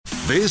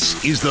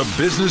This is the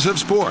business of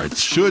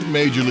sports. Should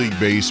Major League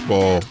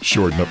Baseball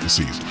shorten up the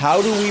season?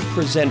 How do we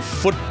present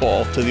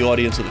football to the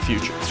audience of the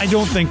future? I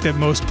don't think that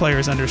most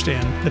players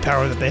understand the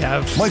power that they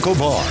have. Michael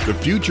Barr. The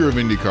future of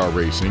IndyCar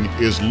racing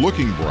is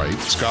looking bright.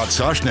 Scott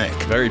Soshnick.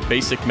 Very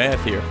basic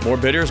math here. More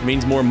bidders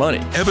means more money.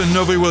 Evan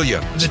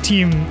Novi-Williams. The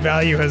team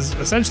value has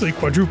essentially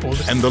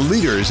quadrupled. And the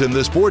leaders in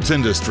the sports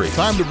industry.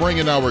 Time to bring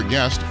in our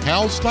guest,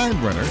 Hal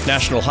Steinbrenner.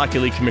 National Hockey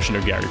League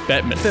Commissioner Gary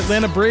Bettman.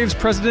 Atlanta Braves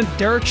President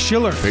Derek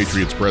Schiller.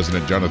 Patriots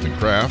President Jonathan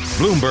Kraft.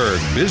 Bloomberg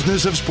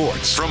Business of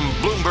Sports from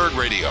Bloomberg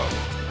Radio.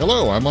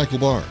 Hello, I'm Michael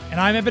Barr. And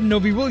I'm Evan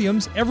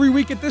Novi-Williams. Every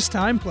week at this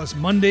time, plus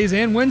Mondays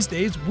and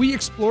Wednesdays, we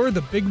explore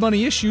the big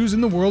money issues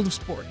in the world of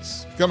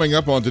sports. Coming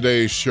up on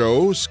today's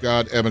show,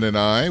 Scott, Evan, and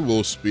I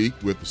will speak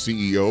with the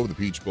CEO of the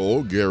Peach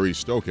Bowl, Gary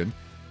Stokan.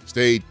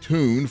 Stay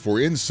tuned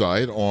for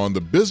insight on the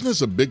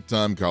business of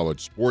big-time college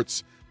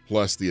sports,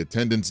 plus the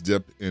attendance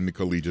dip in the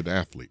collegiate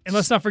athletes. And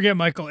let's not forget,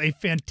 Michael, a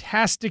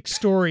fantastic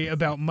story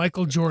about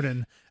Michael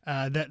Jordan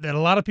that a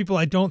lot of people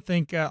I don't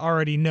think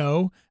already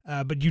know,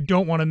 but you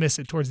don't want to miss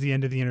it towards the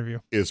end of the interview.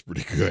 It's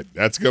pretty good.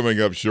 That's coming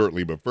up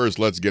shortly. But first,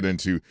 let's get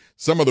into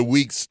some of the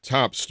week's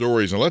top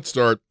stories. And let's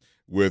start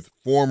with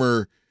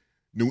former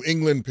New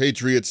England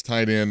Patriots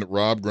tight end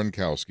Rob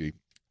Gronkowski.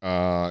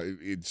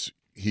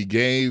 He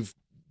gave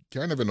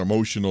kind of an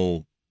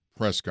emotional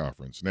press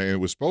conference. Now,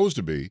 it was supposed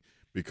to be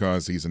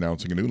because he's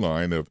announcing a new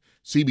line of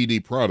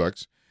CBD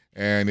products,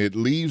 and it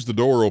leaves the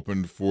door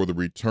open for the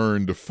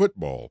return to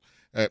football.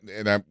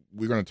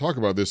 We're going to talk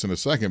about this in a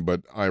second,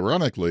 but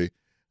ironically,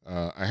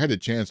 I had a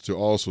chance to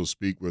also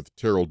speak with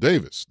Terrell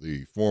Davis,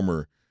 the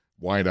former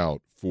wideout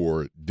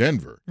for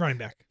Denver. Running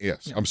back.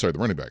 Yes, Yeah. I'm sorry, the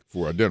running back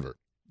for Denver.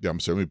 Yeah, I'm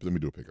sorry, let me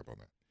do a pickup on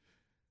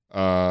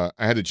that.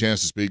 I had a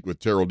chance to speak with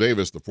Terrell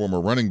Davis, the former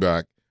running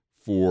back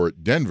for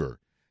Denver,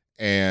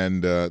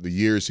 and the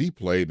years he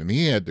played, and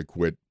he had to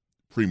quit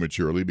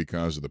prematurely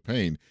because of the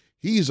pain.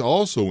 He's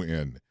also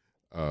in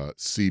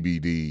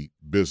CBD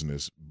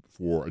business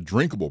for a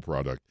drinkable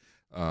product.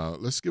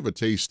 Let's give a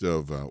taste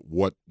of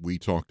what we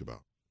talked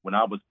about. When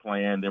I was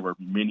playing, there were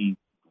many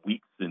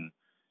weeks and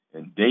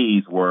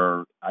days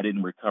where I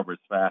didn't recover as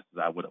fast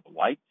as I would have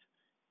liked.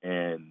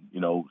 And,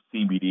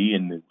 CBD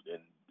and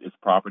its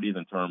properties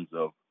in terms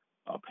of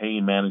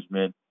pain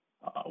management,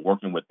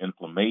 working with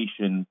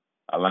inflammation,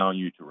 allowing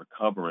you to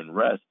recover and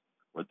rest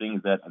were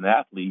things that an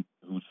athlete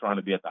who's trying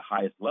to be at the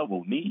highest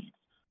level needs.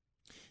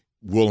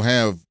 We'll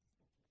have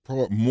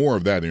more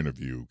of that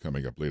interview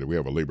coming up later. We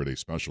have a Labor Day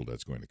special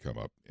that's going to come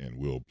up, and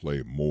we'll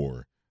play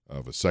more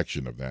of a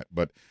section of that.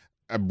 But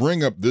I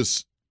bring up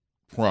this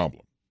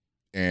problem,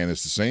 and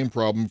it's the same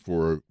problem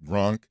for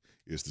Gronk.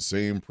 It's the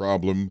same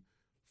problem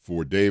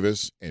for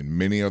Davis and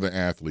many other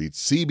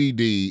athletes.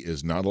 CBD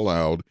is not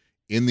allowed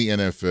in the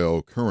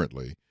NFL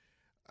currently.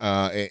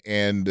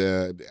 And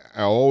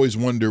I always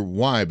wonder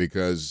why,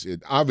 because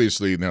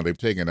obviously now they've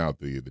taken out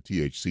the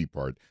THC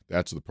part.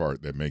 That's the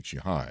part that makes you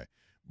high.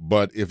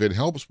 But if it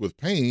helps with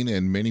pain,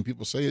 and many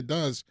people say it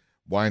does,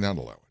 why not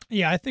allow it?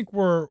 Yeah, I think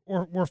we're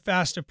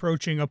fast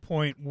approaching a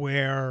point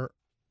where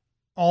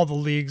all the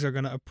leagues are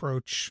going to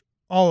approach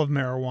all of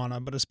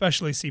marijuana, but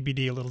especially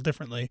CBD a little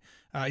differently.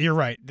 You're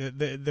right.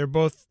 They're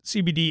both,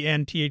 CBD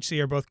and THC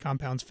are both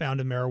compounds found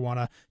in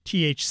marijuana.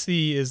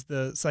 THC is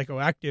the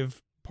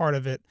psychoactive part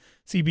of it.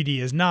 CBD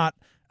is not.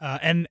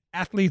 And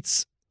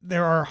athletes,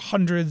 there are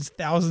hundreds,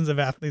 thousands of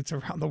athletes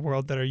around the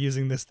world that are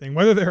using this thing,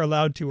 whether they're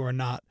allowed to or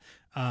not.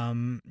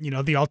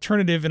 The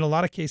alternative in a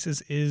lot of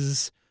cases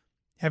is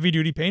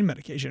heavy-duty pain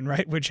medication,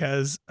 right? Which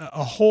has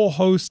a whole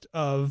host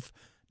of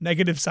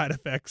negative side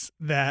effects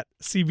that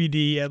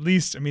CBD, at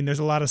least, there's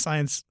a lot of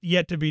science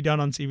yet to be done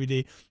on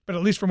CBD, but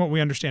at least from what we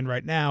understand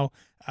right now,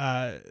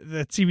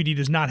 that CBD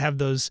does not have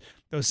those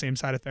same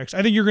side effects.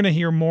 I think you're going to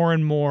hear more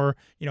and more,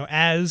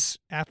 as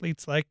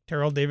athletes like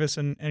Terrell Davis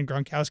and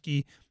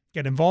Gronkowski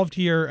get involved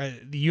here.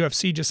 The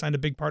UFC just signed a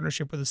big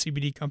partnership with a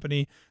CBD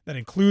company that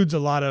includes a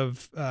lot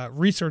of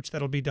research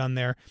that'll be done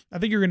there. I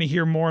think you're going to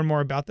hear more and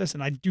more about this,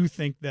 and I do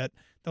think that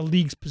the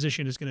league's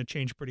position is going to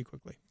change pretty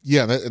quickly.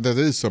 Yeah, that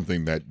is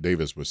something that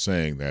Davis was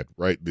saying, that,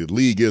 right, the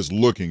league is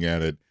looking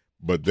at it,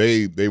 but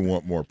they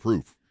want more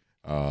proof.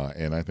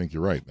 And I think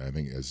you're right. I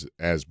think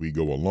as we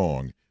go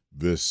along,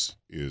 this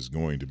is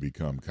going to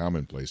become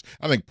commonplace.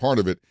 I think part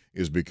of it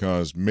is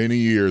because many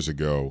years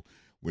ago,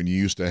 when you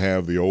used to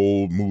have the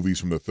old movies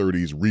from the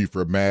 30s,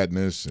 Reefer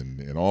Madness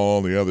and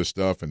all the other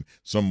stuff, and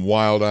some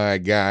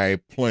wild-eyed guy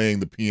playing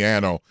the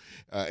piano,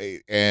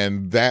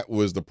 and that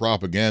was the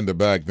propaganda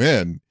back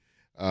then.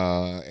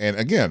 And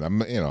again,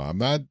 I'm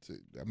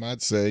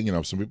not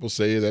saying, some people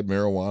say that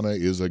marijuana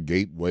is a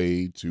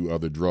gateway to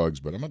other drugs,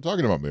 but I'm not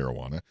talking about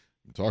marijuana.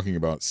 I'm talking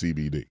about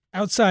CBD.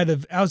 Outside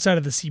of the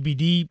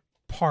CBD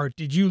part,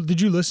 did you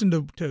listen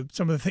to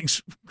some of the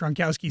things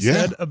Gronkowski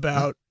said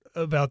about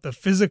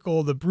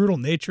the brutal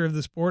nature of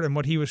the sport and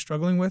what he was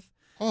struggling with?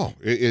 Oh,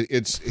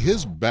 it's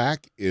his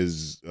back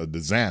is a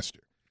disaster,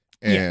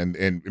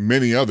 and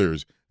many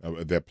others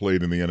that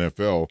played in the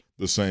NFL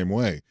the same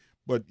way.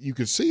 But you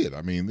could see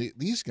it.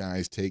 These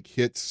guys take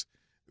hits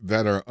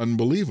that are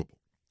unbelievable.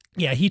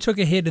 Yeah, he took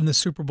a hit in the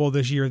Super Bowl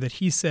this year that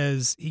he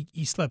says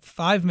he slept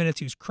 5 minutes.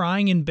 He was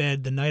crying in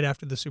bed the night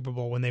after the Super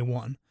Bowl when they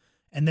won.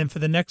 And then for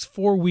the next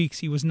 4 weeks,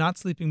 he was not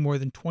sleeping more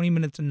than 20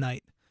 minutes a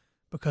night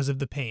because of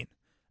the pain.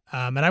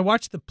 And I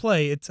watched the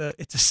play. It's a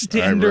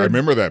standard, I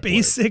remember that play.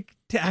 Basic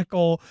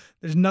tackle.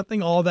 There's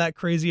nothing all that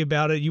crazy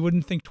about it. You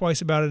wouldn't think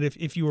twice about it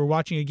if you were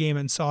watching a game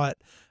and saw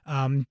it.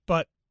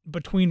 But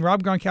between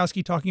Rob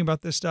Gronkowski talking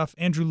about this stuff,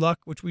 Andrew Luck,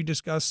 which we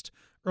discussed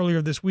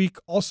earlier this week,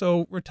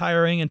 also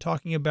retiring and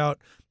talking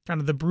about kind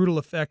of the brutal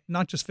effect,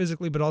 not just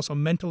physically, but also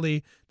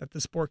mentally that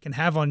the sport can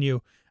have on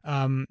you.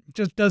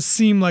 Just does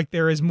seem like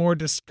there is more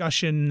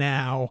discussion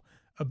now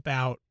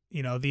about,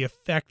 the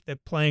effect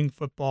that playing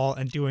football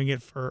and doing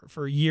it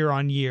for year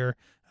on year,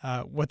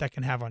 what that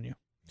can have on you.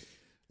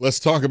 Let's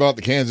talk about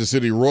the Kansas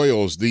City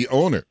Royals. The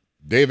owner,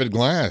 David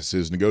Glass,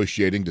 is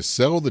negotiating to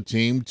sell the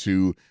team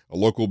to a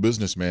local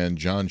businessman,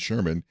 John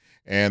Sherman,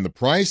 and the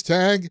price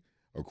tag,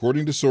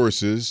 according to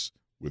sources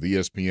with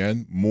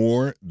ESPN,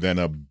 more than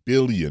 $1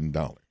 billion.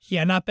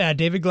 Yeah, not bad.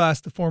 David Glass,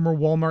 the former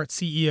Walmart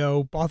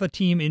CEO, bought the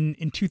team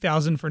in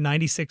 2000 for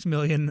 $96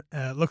 million.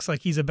 Looks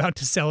like he's about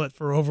to sell it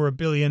for over $1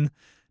 billion.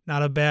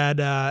 Not a bad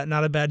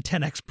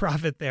 10x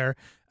profit there.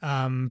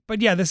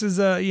 But yeah, this is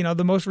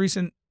the most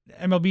recent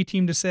MLB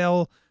team to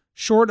sell,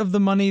 short of the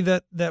money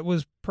that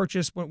was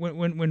purchased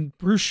when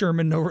Bruce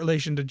Sherman, no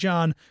relation to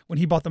John, when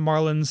he bought the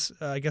Marlins,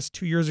 I guess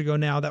 2 years ago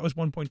now, that was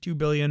 $1.2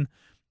 billion.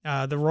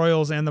 The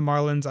Royals and the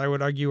Marlins, I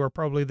would argue, are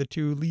probably the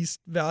two least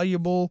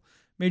valuable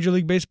Major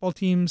League Baseball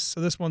teams. So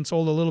this one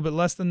sold a little bit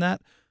less than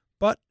that,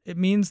 but it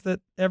means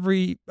that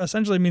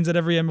essentially means that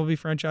every MLB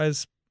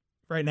franchise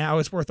right now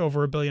is worth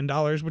over $1 billion,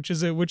 which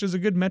is a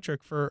good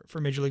metric for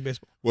Major League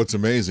Baseball. What's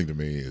amazing to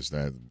me is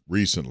that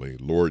recently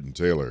Lord &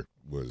 Taylor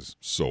was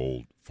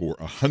sold for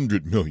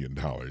 $100 million.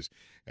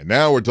 And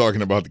now we're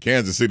talking about the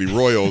Kansas City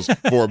Royals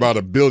for about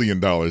 $1 billion.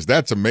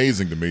 That's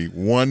amazing to me.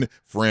 One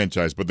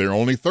franchise, but there are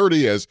only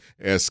 30,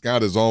 as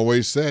Scott has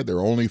always said. There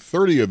are only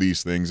 30 of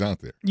these things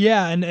out there.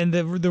 Yeah, and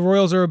the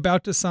Royals are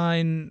about to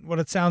sign what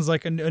it sounds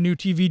like a new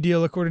TV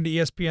deal, according to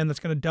ESPN, that's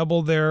going to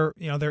double their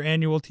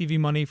annual TV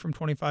money from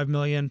 $25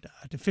 million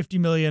to $50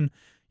 million.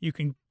 You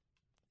can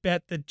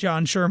bet that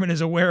John Sherman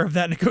is aware of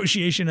that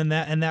negotiation, and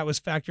that was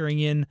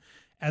factoring in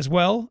as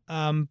well.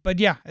 But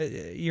yeah,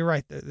 you're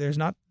right. There's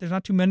not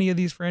too many of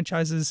these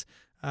franchises.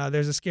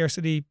 There's a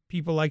scarcity.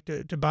 People like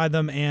to buy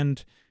them.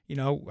 And,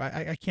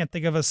 I can't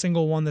think of a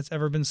single one that's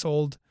ever been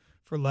sold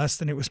for less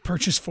than it was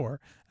purchased for.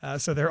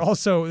 So they're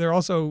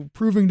also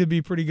proving to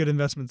be pretty good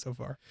investments so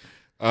far.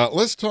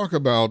 Let's talk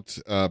about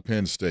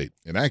Penn State.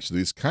 And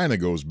actually, this kind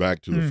of goes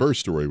back to the first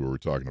story we were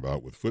talking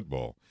about with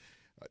football.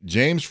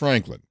 James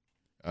Franklin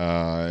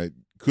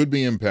could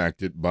be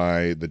impacted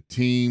by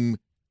the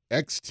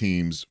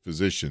ex-team's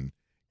physician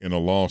in a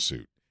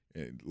lawsuit.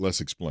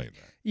 Let's explain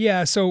that.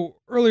 Yeah, so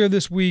earlier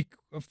this week,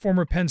 a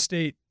former Penn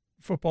State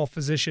football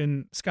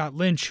physician, Scott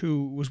Lynch,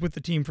 who was with the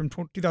team from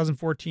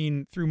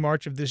 2014 through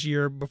March of this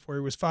year before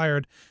he was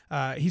fired,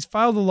 he's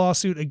filed a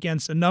lawsuit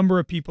against a number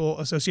of people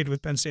associated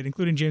with Penn State,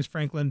 including James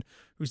Franklin,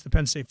 who's the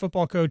Penn State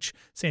football coach,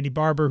 Sandy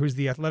Barber, who's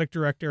the athletic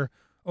director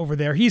over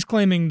there. He's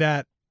claiming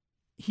that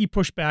he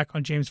pushed back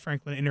on James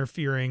Franklin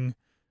interfering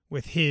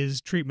with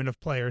his treatment of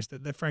players,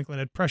 that Franklin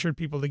had pressured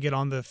people to get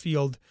on the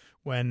field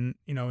when,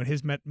 in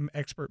his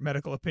expert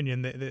medical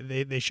opinion,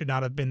 they should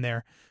not have been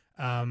there,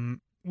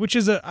 which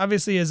is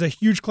obviously is a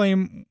huge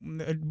claim.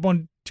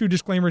 Two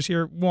disclaimers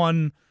here.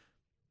 One,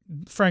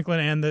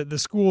 Franklin and the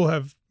school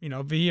have,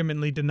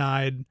 vehemently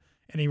denied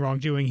any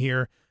wrongdoing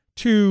here.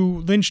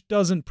 Two, Lynch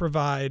doesn't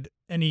provide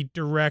any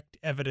direct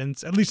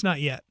evidence, at least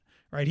not yet.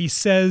 Right, he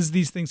says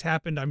these things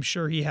happened. I'm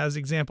sure he has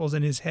examples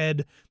in his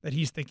head that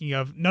he's thinking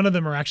of. None of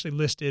them are actually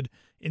listed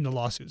in the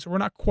lawsuit, so we're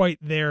not quite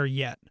there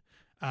yet.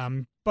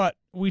 But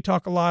we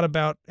talk a lot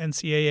about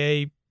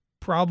NCAA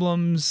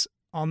problems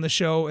on the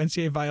show,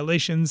 NCAA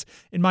violations.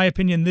 In my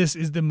opinion, this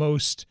is the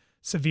most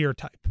severe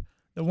type.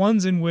 The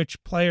ones in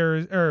which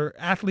players or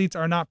athletes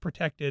are not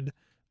protected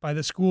by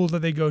the school that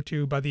they go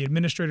to, by the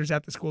administrators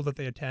at the school that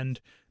they attend.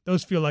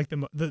 Those feel like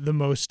the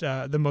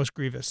most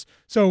grievous.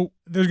 So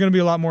there's going to be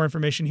a lot more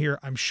information here,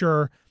 I'm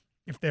sure.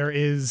 If there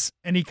is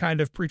any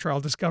kind of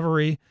pretrial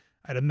discovery,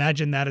 I'd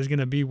imagine that is going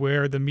to be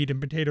where the meat and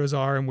potatoes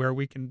are and where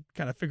we can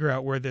kind of figure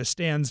out where this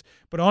stands.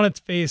 But on its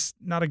face,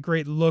 not a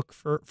great look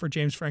for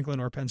James Franklin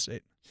or Penn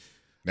State.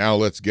 Now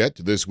let's get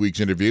to this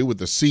week's interview with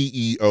the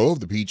CEO of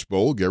the Peach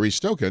Bowl, Gary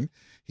Stokan.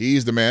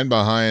 He's the man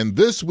behind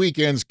this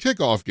weekend's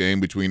kickoff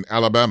game between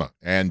Alabama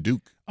and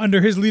Duke.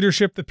 Under his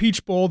leadership, the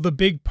Peach Bowl, the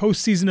big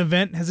postseason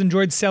event, has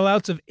enjoyed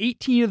sellouts of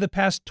 18 of the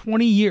past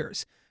 20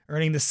 years,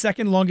 earning the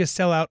second longest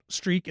sellout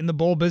streak in the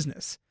bowl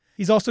business.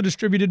 He's also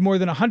distributed more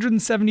than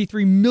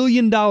 $173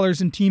 million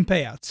in team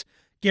payouts.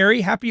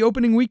 Gary, happy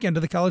opening weekend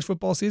of the college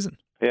football season.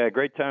 Yeah,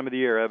 great time of the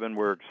year, Evan.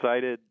 We're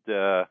excited.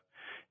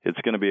 It's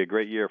going to be a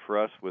great year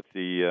for us with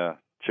the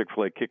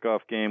Chick-fil-A kickoff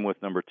game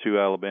with number 2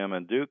 Alabama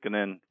and Duke, and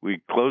then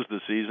we close the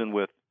season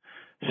with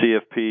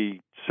CFP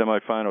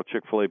semifinal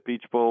Chick-fil-A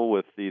Peach Bowl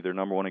with either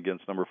number 1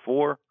 against number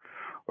 4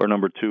 or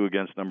number 2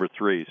 against number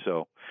 3.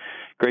 So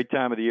great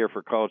time of the year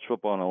for college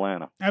football in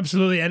Atlanta.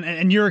 Absolutely.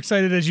 And you're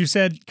excited, as you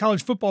said.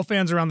 College football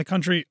fans around the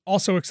country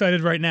also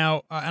excited right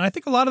now. And I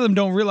think a lot of them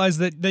don't realize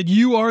that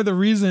you are the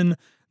reason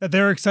that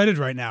they're excited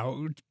right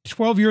now.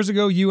 12 years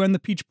ago, you and the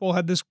Peach Bowl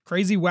had this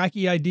crazy,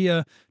 wacky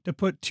idea to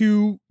put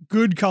 2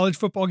 good college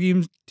football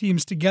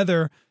teams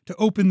together to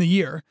open the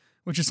year,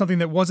 which is something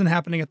that wasn't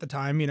happening at the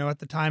time. At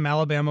the time,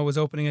 Alabama was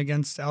opening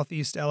against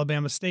Southeast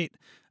Alabama State.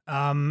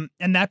 And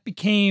that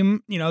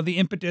became, the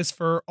impetus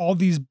for all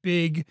these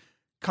big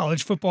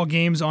college football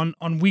games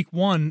on week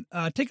 1.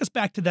 Take us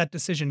back to that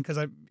decision, because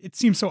it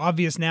seems so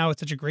obvious now.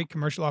 It's such a great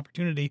commercial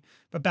opportunity,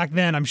 but back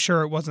then I'm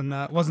sure it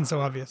wasn't so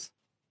obvious.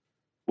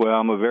 Well,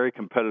 I'm a very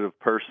competitive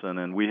person,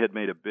 and we had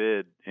made a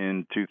bid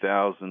in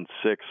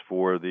 2006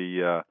 for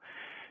the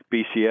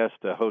BCS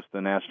to host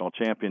the national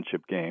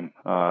championship game.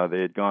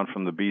 They had gone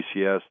from the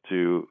BCS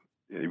to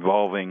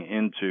evolving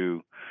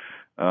into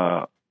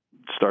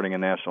starting a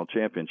national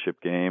championship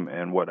game,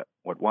 and what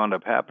wound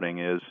up happening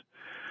is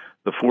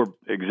the 4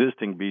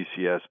 existing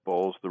BCS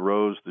bowls, the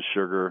Rose, the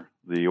Sugar,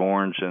 the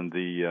Orange, and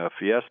the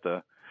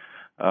Fiesta,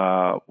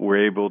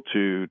 were able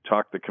to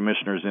talk the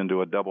commissioners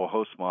into a double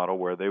host model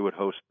where they would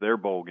host their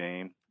bowl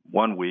game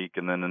one week,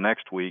 and then the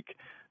next week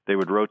they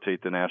would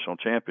rotate the national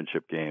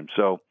championship game.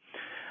 So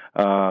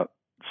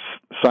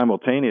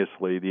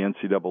simultaneously, the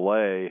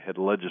NCAA had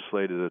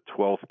legislated a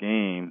 12th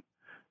game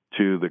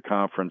to the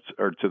conference,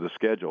 or to the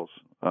schedules.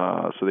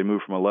 So they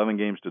moved from 11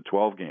 games to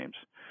 12 games.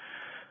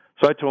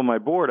 So I told my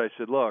board, I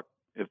said, look,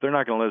 if they're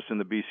not going to let us in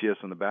the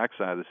BCS on the back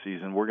side of the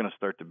season, we're going to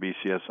start the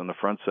BCS on the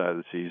front side of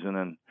the season,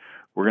 and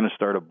we're going to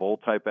start a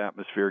bowl-type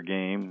atmosphere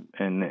game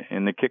in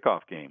the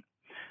kickoff game.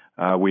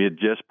 We had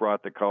just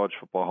brought the College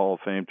Football Hall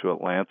of Fame to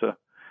Atlanta,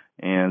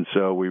 and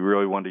so we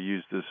really wanted to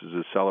use this as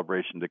a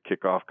celebration to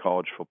kick off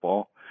college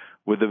football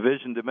with a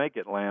vision to make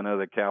Atlanta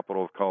the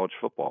capital of college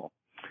football.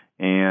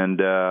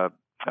 And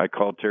I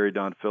called Terry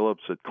Don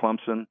Phillips at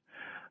Clemson,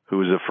 who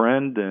was a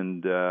friend,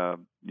 and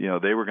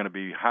they were going to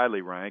be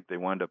highly ranked. They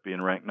wound up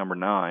being ranked number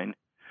 9.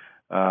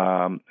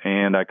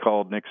 And I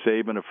called Nick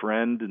Saban, a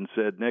friend, and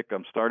said, Nick,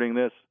 I'm starting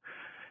this.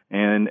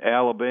 And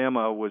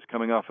Alabama was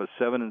coming off a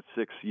 7-6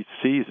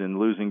 season,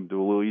 losing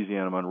to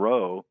Louisiana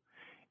Monroe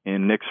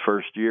in Nick's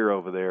first year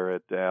over there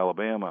at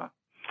Alabama.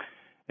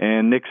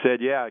 And Nick said,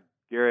 yeah,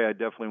 Gary, I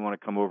definitely want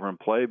to come over and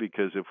play,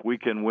 because if we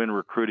can win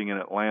recruiting in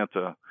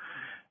Atlanta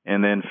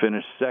and then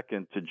finish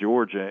second to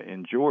Georgia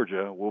in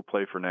Georgia, we'll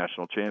play for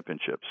national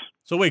championships.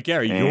 So wait,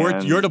 Gary,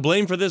 you're to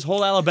blame for this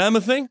whole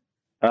Alabama thing?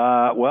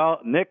 Well,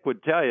 Nick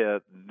would tell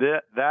you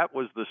that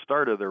was the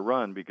start of their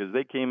run, because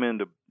they came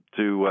into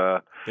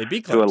they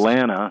beat to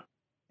Atlanta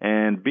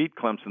and beat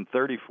Clemson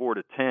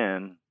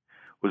 34-10.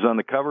 Was on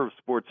the cover of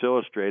Sports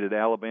Illustrated.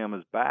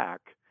 Alabama's back,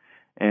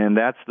 and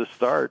that's the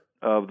start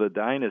of the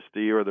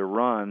dynasty, or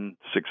the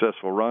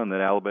successful run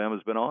that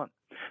Alabama's been on.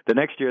 The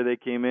next year they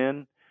came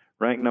in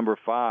ranked number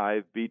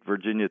 5, beat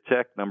Virginia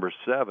Tech number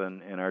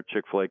 7 in our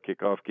Chick-fil-A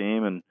kickoff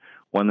game, and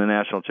won the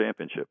national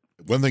championship.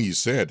 One thing you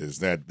said is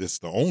that this is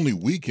the only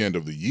weekend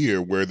of the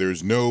year where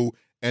there's no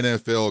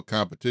NFL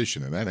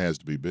competition, and that has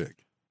to be big.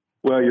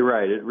 Well, you're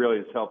right. It really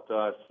has helped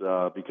us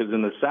because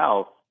in the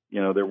South,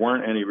 there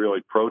weren't any really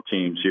pro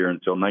teams here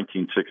until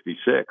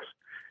 1966.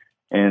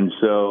 And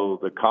so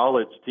the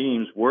college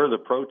teams were the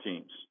pro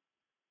teams.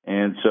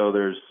 And so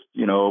there's,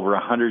 over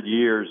 100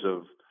 years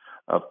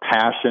of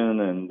passion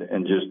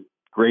and just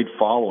great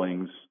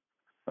followings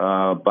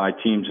by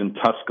teams in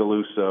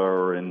Tuscaloosa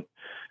or in,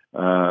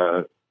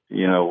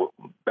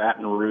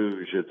 Baton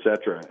Rouge, et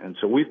cetera. And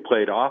so we've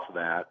played off of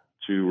that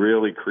to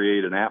really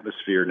create an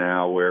atmosphere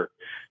now where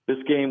this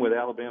game with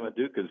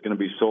Alabama-Duke is going to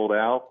be sold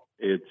out.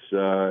 It's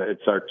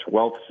our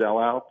 12th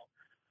sellout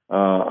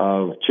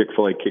of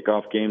Chick-fil-A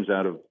kickoff games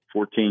out of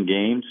 14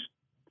 games.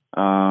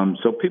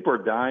 So people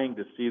are dying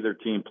to see their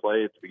team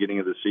play at the beginning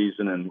of the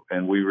season,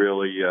 and we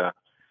really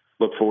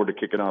look forward to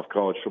kicking off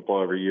college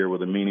football every year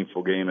with a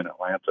meaningful game in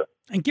Atlanta.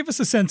 And give us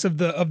a sense of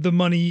the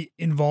money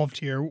involved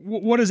here.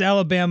 What is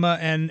Alabama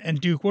and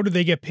Duke? What do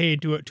they get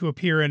paid to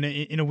appear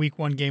in a week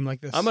 1 game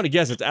like this? I'm going to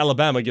guess it's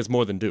Alabama gets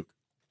more than Duke.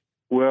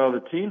 Well, the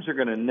teams are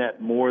going to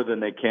net more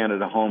than they can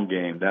at a home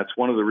game. That's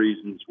one of the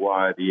reasons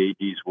why the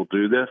ADs will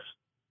do this.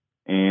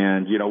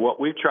 And, what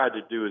we've tried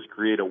to do is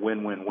create a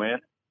win-win-win.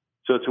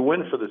 So it's a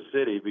win for the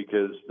city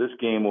because this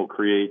game will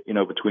create,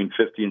 between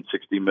 $50 and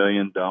 $60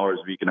 million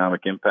of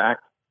economic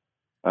impact,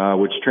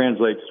 which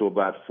translates to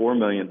about $4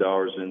 million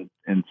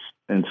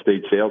in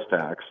state sales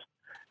tax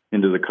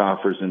into the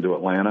coffers into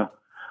Atlanta.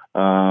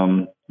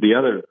 The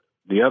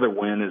other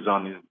win is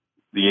on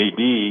the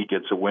AD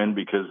gets a win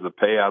because of the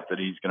payout that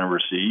he's going to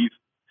receive.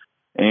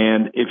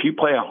 And if you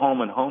play a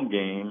home-and-home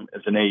game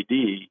as an AD,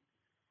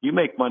 you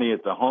make money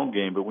at the home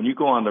game, but when you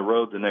go on the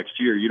road the next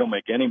year, you don't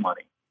make any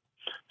money.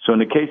 So in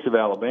the case of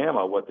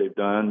Alabama, what they've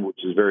done,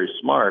 which is very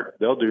smart,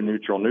 they'll do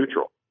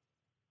neutral.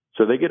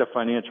 So they get a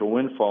financial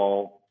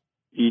windfall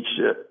each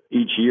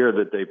year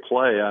that they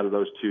play out of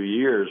those 2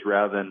 years,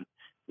 rather than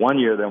one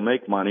year they'll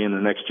make money and the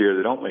next year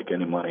they don't make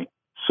any money.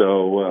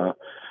 So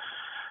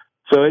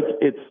So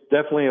it's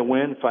definitely a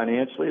win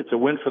financially. It's a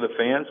win for the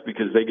fans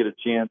because they get a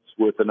chance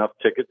with enough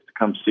tickets to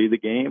come see the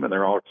game, and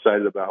they're all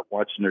excited about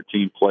watching their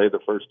team play the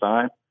first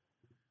time.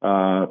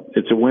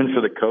 It's a win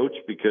for the coach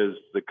because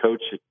the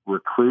coach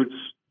recruits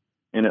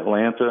in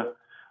Atlanta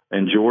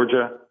and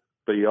Georgia,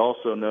 but he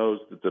also knows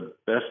that the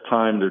best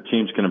time their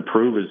teams can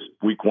improve is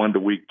week 1 to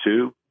week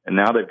 2. And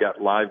now they've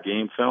got live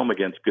game film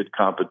against good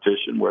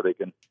competition where they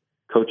can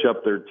coach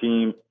up their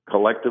team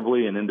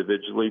collectively and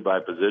individually by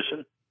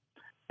position.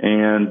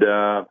 And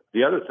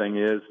the other thing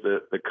is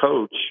that the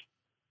coach,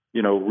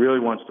 really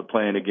wants to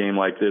play in a game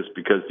like this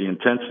because the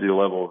intensity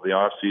level of the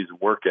off-season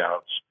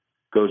workouts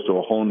goes to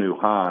a whole new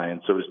high.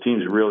 And so his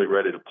team's really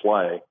ready to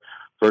play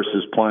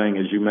versus playing,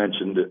 as you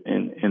mentioned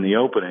in the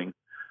opening,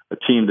 a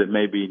team that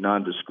may be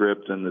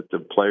nondescript and that the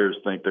players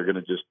think they're going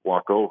to just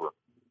walk over.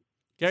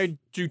 Gary,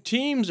 do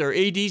teams or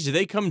ADs, do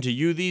they come to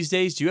you these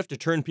days? Do you have to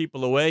turn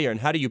people away,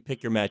 and how do you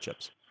pick your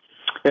matchups?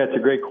 Yeah, it's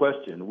a great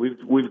question.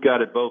 We've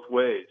got it both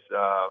ways.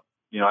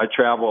 I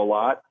travel a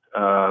lot,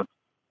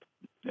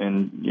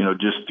 and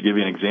just to give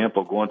you an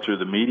example, going through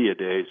the media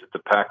days at the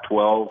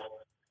Pac-12,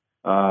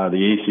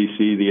 the ACC,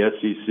 the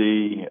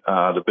SEC,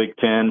 the Big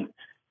Ten,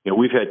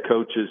 we've had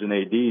coaches and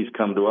ADs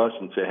come to us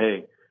and say,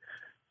 "Hey,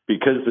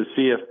 because the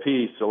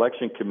CFP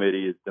selection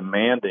committee is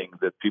demanding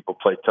that people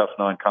play tough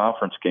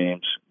non-conference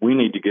games, we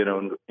need to get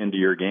into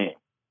your game."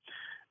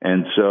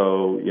 And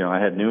so, I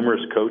had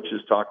numerous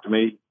coaches talk to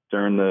me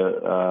during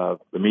the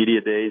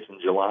media days in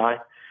July,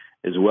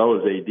 as well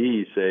as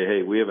ADs say,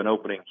 "Hey, we have an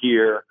opening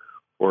here,"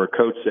 or a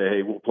coach say,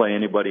 "Hey, we'll play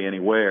anybody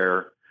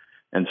anywhere."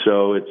 And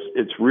so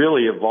it's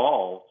really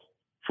evolved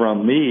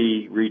from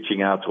me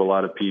reaching out to a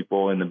lot of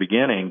people in the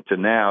beginning to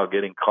now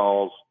getting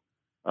calls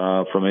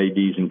from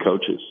ADs and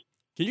coaches.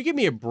 Can you give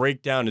me a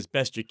breakdown as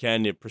best you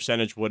can, a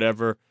percentage,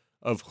 whatever,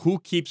 of who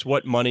keeps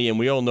what money? And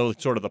we all know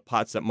sort of the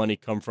pots that money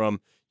come from.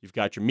 You've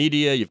got your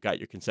media, you've got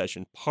your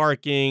concession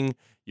parking,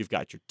 you've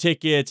got your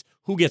tickets.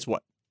 Who gets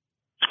what?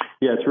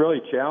 Yeah, it's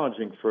really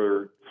challenging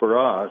for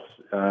us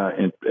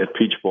at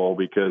Peach Bowl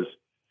because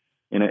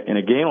in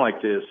a game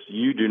like this,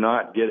 you do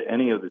not get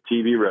any of the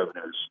TV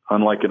revenues,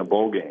 unlike in a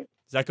bowl game.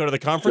 Does that go to the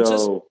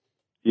conferences? So,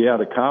 yeah,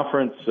 the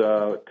conference,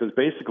 because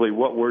basically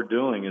what we're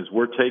doing is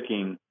we're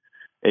taking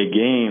a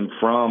game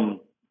from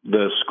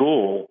the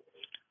school,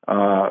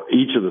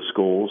 each of the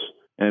schools,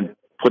 and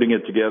putting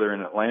it together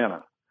in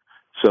Atlanta.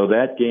 So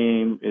that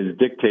game is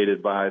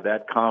dictated by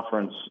that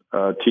conference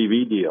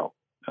TV deal,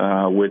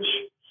 which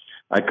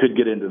I could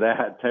get into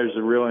that. There's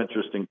a real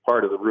interesting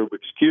part of the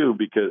Rubik's Cube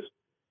because,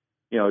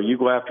 you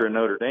go after a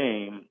Notre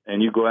Dame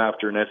and you go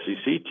after an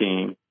SEC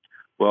team.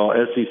 Well,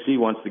 SEC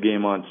wants the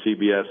game on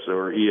CBS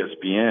or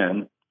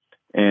ESPN,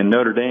 and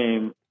Notre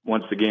Dame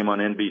wants the game on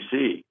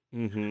NBC.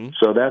 Mm-hmm.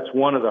 So that's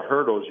one of the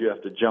hurdles you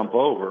have to jump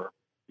over.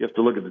 You have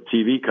to look at the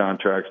TV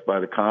contracts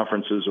by the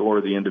conferences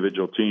or the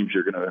individual teams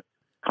you're going to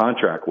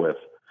contract with.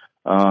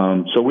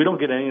 So we don't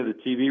get any of the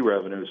TV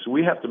revenues. So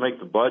we have to make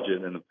the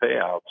budget and the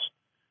payouts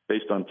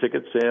based on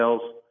ticket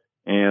sales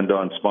and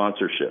on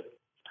sponsorship.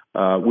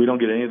 We don't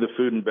get any of the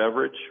food and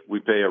beverage.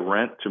 We pay a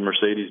rent to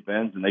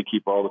Mercedes-Benz, and they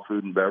keep all the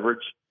food and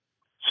beverage.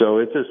 So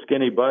it's a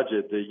skinny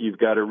budget that you've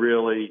got to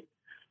really,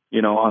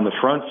 on the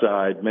front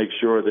side, make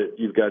sure that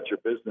you've got your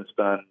business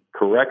done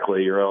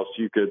correctly, or else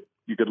you could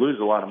lose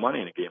a lot of money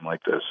in a game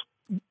like this.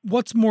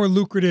 What's more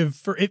lucrative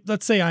for,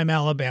 let's say I'm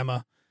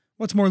Alabama,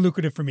 what's more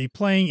lucrative for me,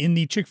 playing in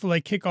the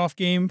Chick-fil-A kickoff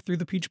game through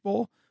the Peach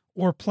Bowl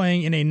or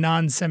playing in a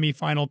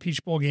non-semifinal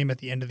Peach Bowl game at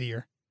the end of the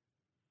year?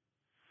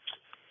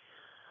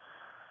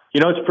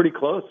 It's pretty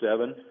close,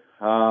 Evan.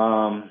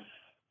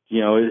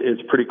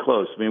 It's pretty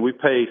close. I mean, we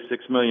pay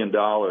 $6 million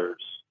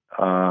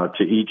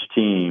to each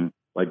team.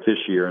 Like this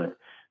year,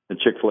 the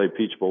Chick-fil-A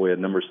Peach Bowl, we had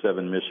number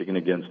 7 Michigan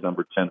against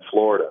number 10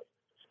 Florida.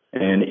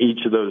 And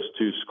each of those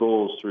two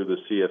schools through the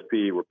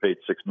CFP were paid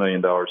 $6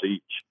 million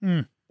each.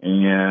 Mm.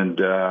 And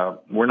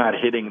we're not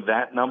hitting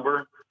that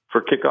number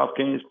for kickoff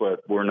games,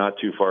 but we're not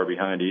too far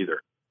behind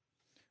either.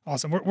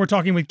 Awesome. We're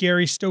talking with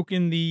Gary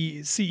Stokan,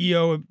 the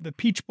CEO of the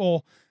Peach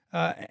Bowl.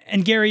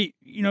 And Gary,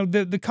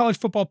 the college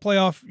football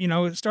playoff,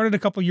 it started a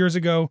couple years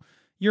ago.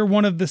 You're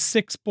one of the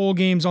 6 bowl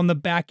games on the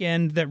back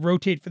end that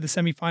rotate for the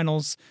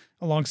semifinals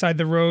alongside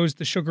the Rose,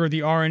 the Sugar,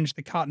 the Orange,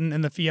 the Cotton,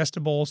 and the Fiesta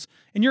Bowls.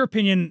 In your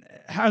opinion,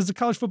 has the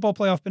college football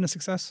playoff been a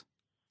success?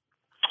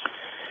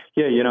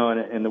 Yeah,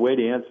 and the way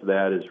to answer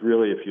that is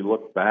really if you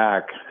look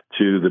back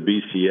to the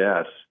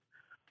BCS.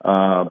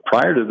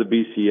 Prior to the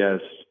BCS,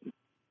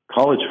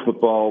 college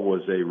football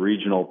was a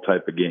regional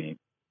type of game.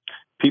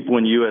 People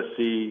in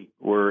USC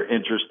were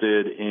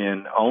interested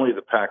in only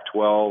the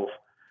Pac-12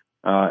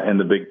 and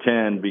the Big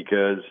Ten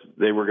because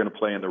they were going to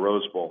play in the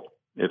Rose Bowl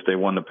if they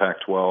won the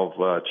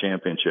Pac-12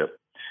 championship.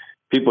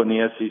 People in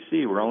the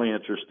SEC were only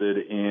interested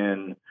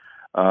in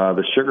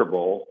the Sugar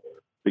Bowl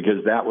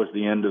because that was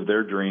the end of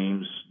their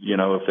dreams,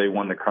 if they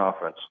won the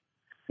conference.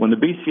 When the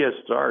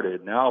BCS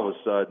started, now all of a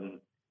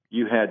sudden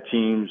you had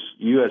teams,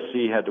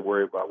 USC had to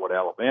worry about what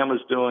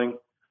Alabama's doing,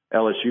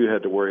 LSU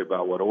had to worry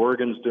about what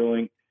Oregon's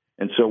doing.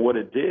 And so what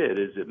it did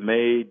is it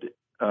made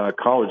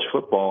college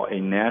football a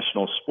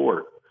national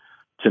sport.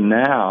 to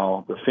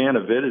now, the fan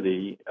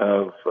avidity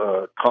of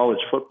college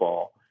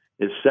football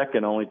is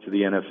second only to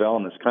the NFL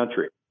in this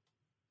country.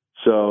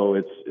 So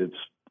it's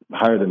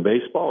higher than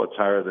baseball. It's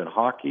higher than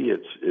hockey.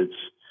 It's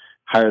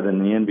higher than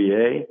the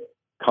NBA.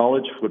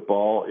 College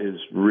football is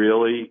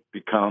really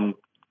become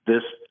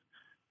this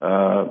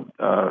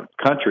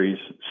country's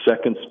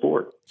second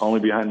sport, only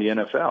behind the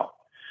NFL.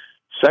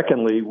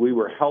 Secondly, we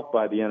were helped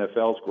by the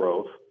NFL's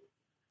growth.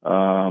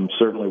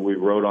 Certainly, we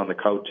rode on the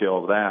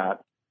coattail of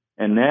that.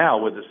 And now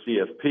with the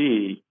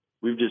CFP,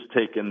 we've just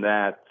taken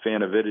that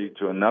fan avidity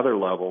to another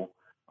level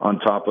on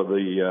top of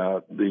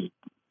the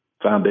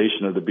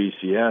foundation of the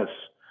BCS,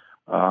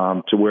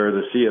 to where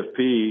the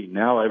CFP,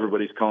 now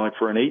everybody's calling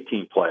for an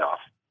 18 playoff.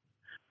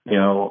 You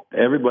know,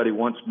 everybody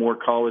wants more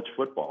college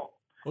football.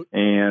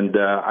 And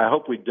I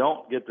hope we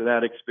don't get to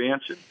that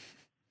expansion,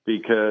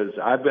 because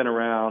I've been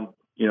around,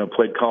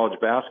 played college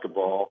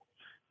basketball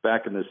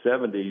back in the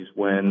 70s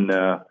when,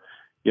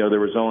 there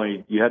was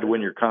only, you had to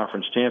win your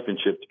conference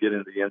championship to get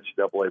into the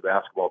NCAA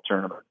basketball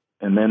tournament.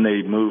 And then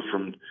they moved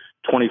from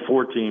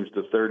 24 teams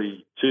to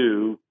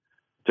 32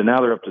 to now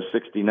they're up to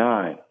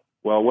 69.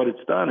 Well, what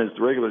it's done is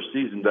the regular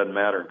season doesn't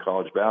matter in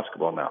college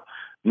basketball now,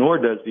 nor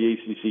does the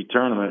ACC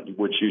tournament,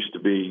 which used to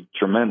be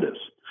tremendous.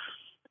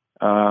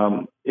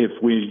 If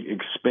we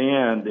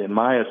expand, in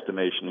my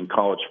estimation, in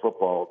college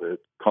football, the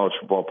college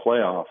football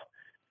playoff,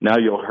 now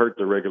you'll hurt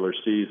the regular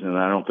season, and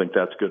I don't think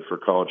that's good for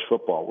college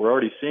football. We're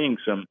already seeing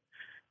some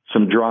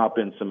drop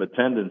in some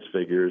attendance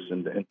figures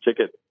and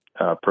ticket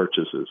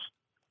purchases.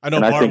 I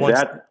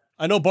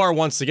know Barr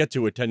wants to get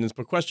to attendance,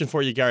 but question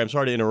for you, Gary. I'm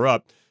sorry to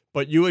interrupt,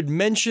 but you had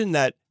mentioned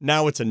that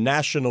now it's a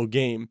national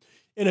game.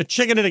 In a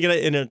chicken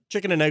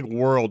and egg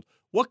world,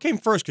 what came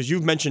first? Because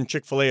you've mentioned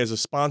Chick-fil-A as a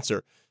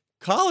sponsor.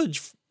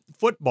 College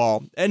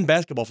football and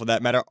basketball, for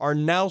that matter, are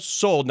now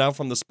sold, now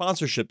from the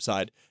sponsorship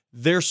side,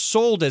 they're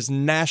sold as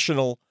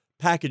national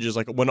packages,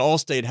 like when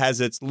Allstate has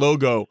its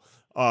logo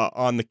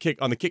on the kick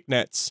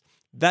nets.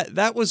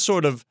 That was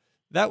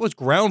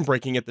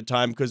groundbreaking at the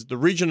time, because the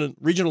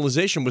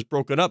regionalization was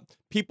broken up.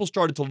 People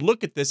started to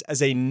look at this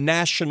as a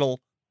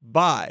national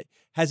buy.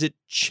 Has it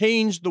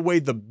changed the way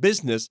the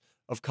business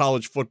of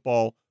college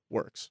football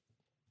works?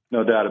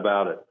 No doubt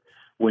about it.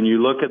 When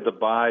you look at the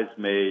buys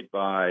made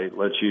by,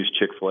 let's use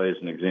Chick-fil-A as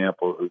an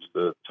example, who's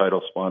the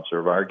title sponsor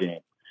of our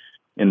game.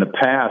 In the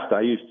past, I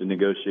used to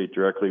negotiate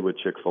directly with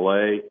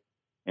Chick-fil-A,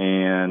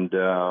 and,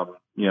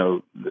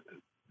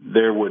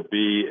 there would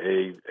be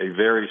a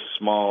very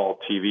small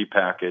TV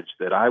package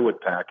that I would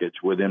package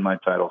within my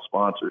title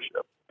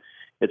sponsorship.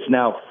 It's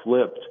now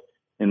flipped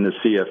in the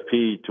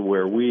CFP to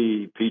where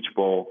Peach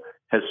Bowl,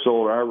 has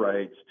sold our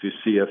rights to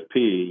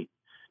CFP.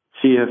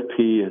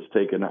 CFP has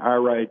taken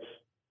our rights,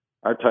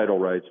 our title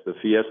rights, the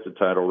Fiesta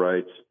title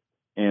rights,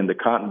 and the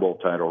Cotton Bowl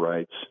title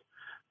rights,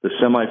 the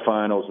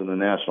semifinals and the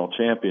national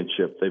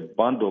championship. They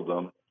bundled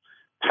them,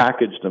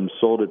 packaged them,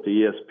 sold it to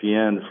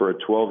ESPN for a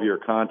 12-year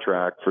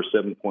contract for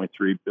 $7.3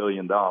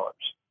 billion.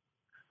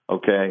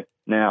 Okay,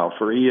 now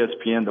for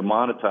ESPN to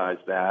monetize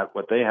that,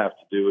 what they have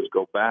to do is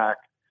go back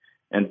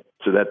and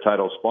to that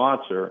title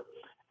sponsor,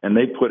 and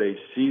they put a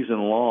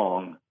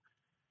season-long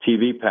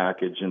TV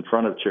package in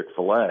front of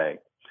Chick-fil-A,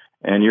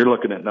 and you're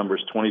looking at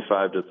numbers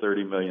 $25 to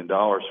 $30 million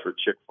for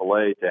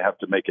Chick-fil-A to have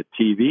to make a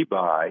TV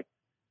buy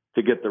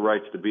to get the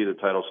rights to be the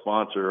title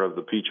sponsor of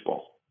the Peach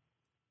Bowl.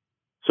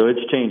 So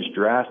it's changed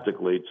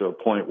drastically to a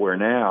point where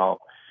now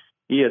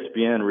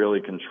ESPN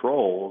really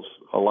controls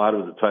a lot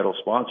of the title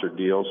sponsor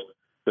deals,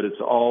 but it's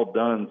all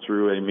done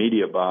through a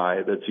media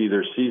buy that's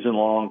either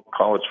season-long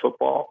college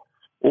football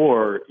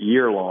or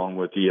year-long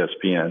with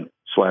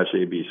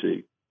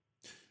ESPN/ABC.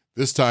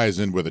 This ties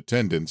in with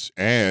attendance,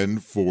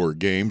 and for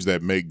games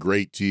that make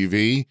great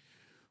TV,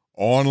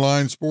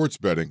 online sports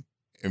betting,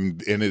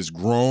 and has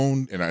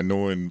grown. And I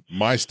know in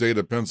my state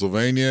of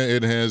Pennsylvania,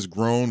 it has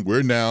grown.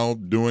 We're now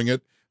doing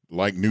it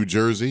like New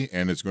Jersey,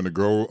 and it's going to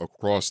grow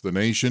across the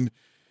nation.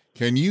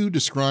 Can you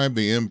describe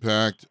the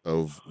impact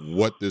of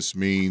what this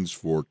means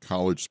for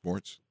college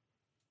sports?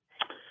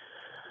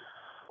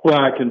 Well,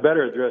 I can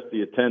better address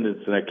the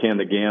attendance than I can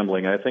the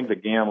gambling. I think the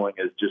gambling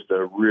is just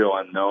a real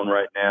unknown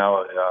right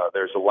now.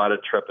 There's a lot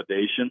of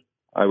trepidation,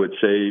 I would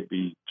say,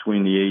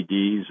 between the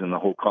ADs and the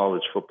whole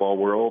college football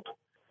world,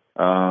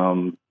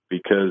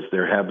 because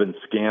there have been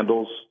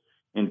scandals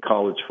in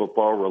college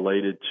football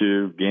related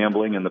to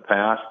gambling in the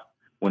past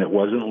when it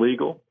wasn't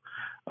legal.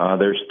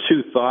 There's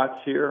two thoughts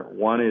here.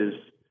 One is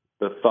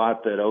the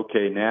thought that,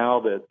 okay,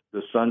 now that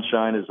the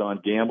sunshine is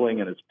on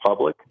gambling and it's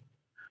public,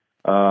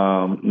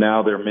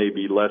 now there may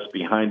be less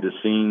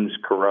behind-the-scenes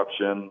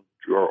corruption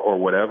or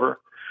whatever.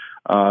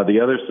 The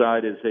other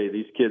side is, hey,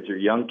 these kids are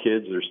young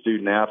kids, they're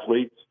student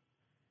athletes,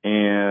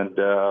 and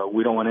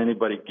we don't want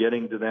anybody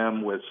getting to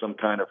them with some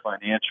kind of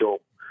financial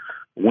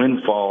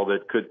windfall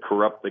that could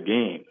corrupt the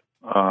game.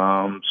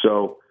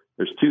 So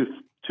there's two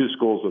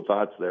schools of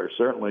thoughts there.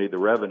 Certainly the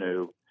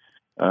revenue,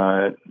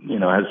 has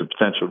the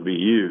potential to be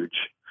huge.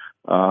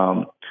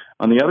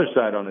 On the other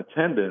side, on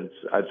attendance,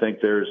 I think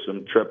there's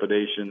some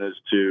trepidation as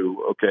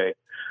to, okay,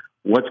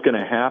 what's going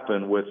to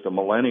happen with the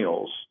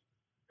millennials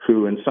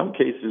who in some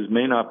cases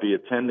may not be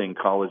attending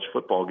college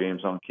football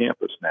games on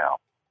campus now.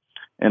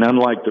 And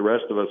unlike the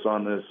rest of us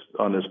on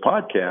this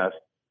podcast,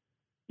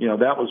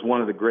 that was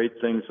one of the great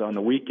things on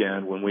the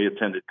weekend when we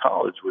attended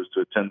college, was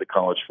to attend the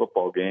college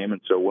football game.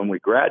 And so when we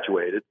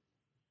graduated,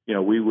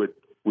 we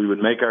would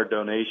make our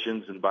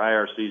donations and buy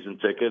our season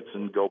tickets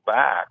and go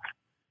back,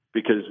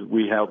 because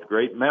we have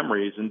great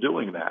memories in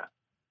doing that.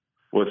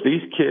 Well, if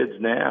these kids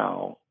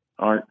now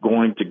aren't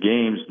going to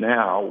games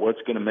now,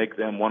 what's going to make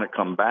them want to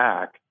come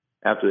back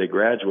after they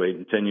graduate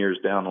and 10 years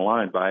down the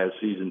line, buy a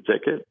season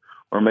ticket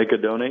or make a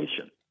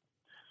donation?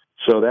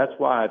 So that's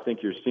why I think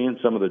you're seeing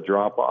some of the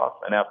drop off.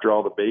 And after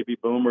all, the baby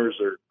boomers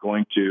are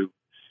going to,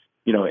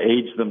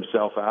 age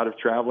themselves out of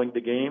traveling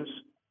to games.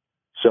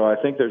 So I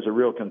think there's a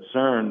real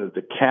concern that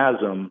the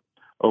chasm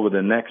over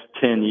the next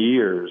 10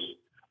 years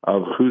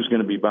of who's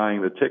going to be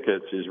buying the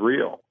tickets is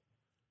real.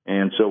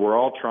 And so we're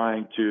all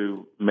trying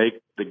to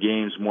make the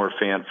games more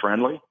fan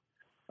friendly.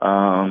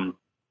 And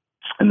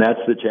that's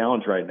the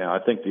challenge right now. I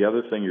think the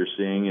other thing you're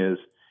seeing is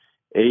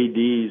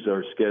ADs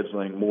are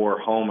scheduling more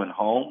home and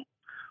home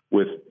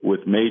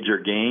with major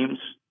games,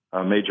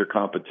 major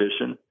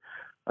competition,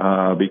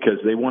 because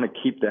they want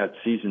to keep that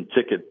season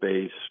ticket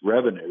base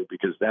revenue,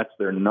 because that's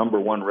their number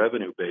one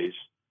revenue base,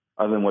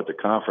 other than what the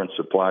conference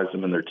supplies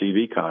them in their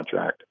TV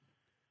contract.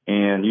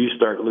 And you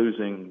start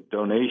losing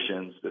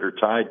donations that are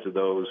tied to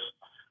those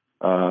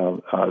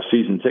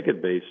season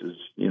ticket bases,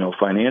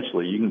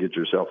 financially, you can get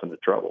yourself into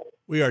trouble.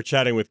 We are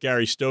chatting with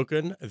Gary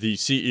Stokan, the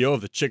CEO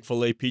of the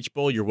Chick-fil-A Peach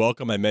Bowl. You're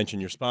welcome. I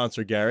mentioned your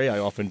sponsor, Gary. I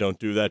often don't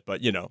do that,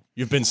 but,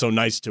 you've been so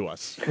nice to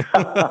us.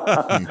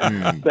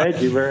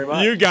 Thank you very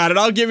much. You got it.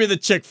 I'll give you the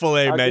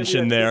Chick-fil-A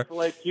mention there.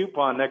 Chick-fil-A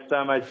coupon next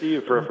time I see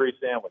you for a free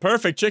sandwich.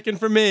 Perfect. Chicken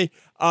for me.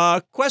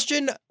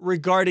 Question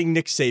regarding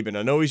Nick Saban.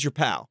 I know he's your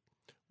pal.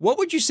 What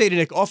would you say to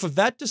Nick off of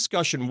that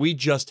discussion we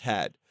just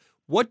had?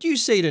 What do you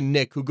say to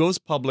Nick, who goes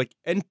public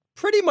and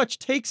pretty much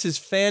takes his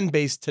fan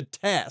base to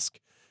task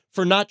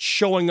for not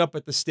showing up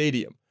at the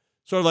stadium?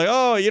 Sort of like,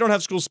 oh, you don't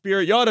have school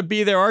spirit. You ought to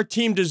be there. Our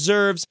team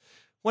deserves.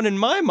 When in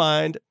my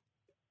mind,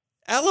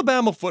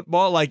 Alabama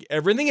football, like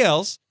everything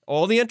else,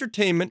 all the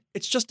entertainment,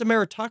 it's just a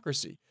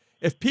meritocracy.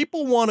 If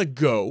people want to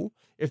go,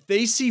 if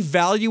they see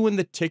value in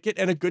the ticket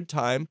and a good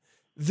time,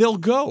 they'll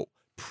go.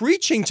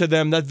 Preaching to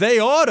them that they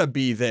ought to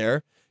be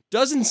there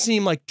doesn't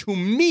seem like, to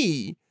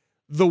me,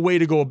 the way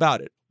to go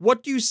about it.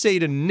 What do you say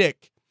to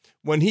Nick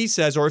when he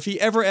says, or if he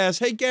ever asks,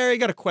 hey, Gary, I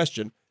got a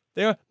question.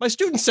 My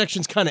student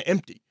section's kind of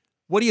empty.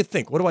 What do you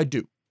think? What do I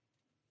do?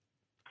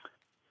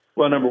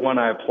 Well, number one,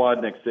 I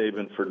applaud Nick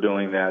Saban for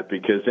doing that,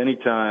 because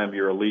anytime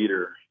you're a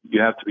leader,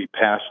 you have to be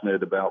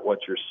passionate about what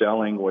you're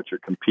selling, what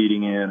you're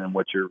competing in, and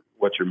what you're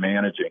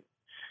managing.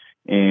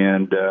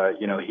 And,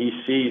 he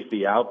sees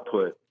the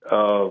output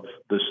of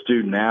the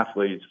student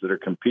athletes that are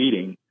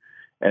competing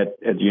at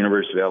the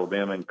University of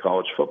Alabama in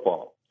college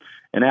football.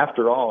 And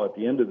after all, at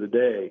the end of the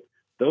day,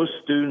 those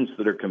students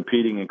that are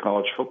competing in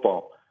college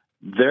football,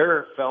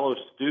 they're fellow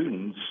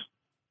students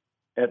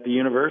at the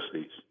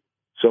universities.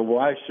 So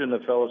why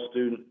shouldn't a fellow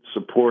student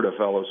support a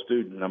fellow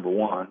student, number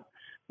one?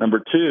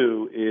 Number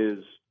two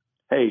is,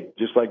 hey,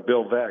 just like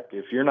Bill Veck,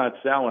 if you're not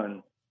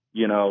selling,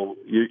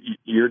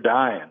 you're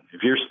dying.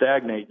 If you're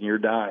stagnating, you're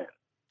dying.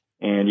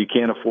 And you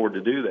can't afford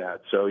to do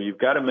that. So you've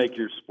got to make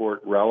your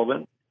sport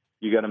relevant.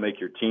 You got to make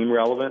your team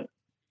relevant.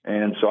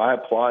 And so I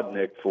applaud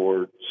Nick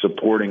for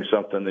supporting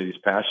something that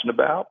he's passionate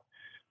about.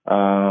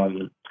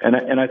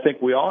 And I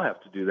think we all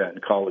have to do that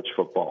in college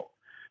football.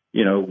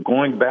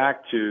 Going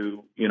back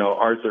to,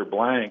 Arthur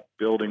Blank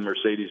building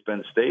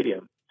Mercedes-Benz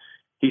Stadium,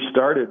 he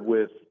started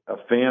with a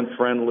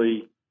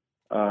fan-friendly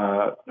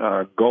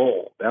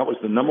goal. That was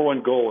the number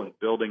one goal in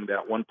building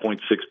that $1.6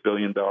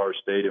 billion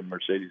stadium,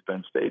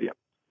 Mercedes-Benz Stadium.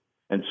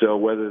 And so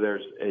whether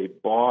there's a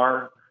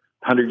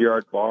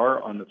 100-yard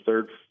bar on the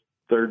third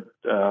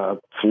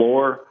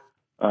floor,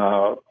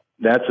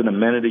 that's an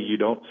amenity you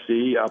don't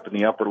see up in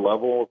the upper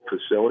level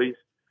facilities.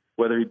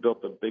 Whether he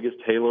built the biggest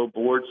halo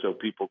board so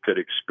people could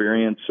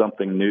experience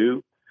something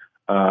new,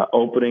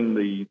 opening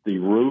the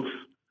roof,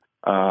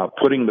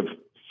 putting the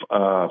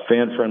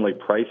fan-friendly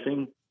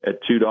pricing at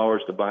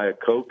 $2 to buy a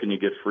Coke and you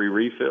get free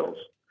refills.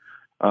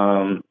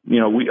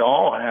 We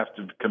all have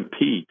to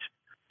compete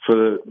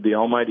for the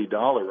almighty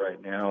dollar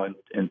right now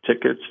and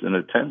tickets and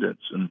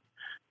attendance. And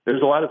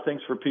there's a lot of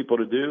things for people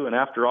to do. And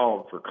after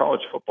all, for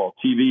college football,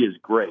 TV is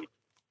great.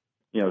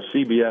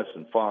 CBS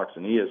and Fox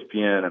and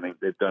ESPN,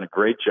 they've done a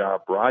great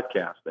job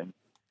broadcasting.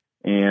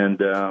 And,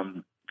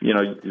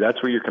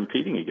 that's where you're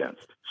competing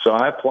against. So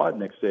I applaud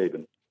Nick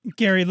Saban.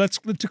 Gary,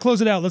 to close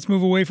it out, let's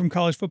move away from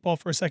college football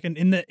for a second.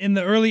 In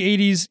the early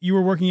 80s, you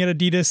were working at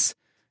Adidas.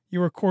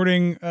 You were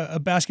courting a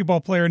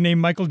basketball player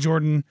named Michael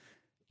Jordan.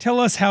 Tell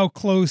us how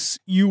close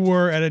you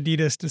were at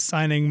Adidas to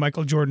signing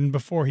Michael Jordan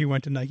before he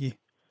went to Nike.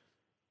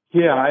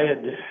 Yeah,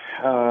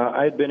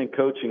 I had been in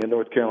coaching at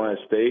North Carolina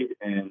State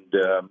and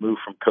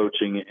moved from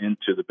coaching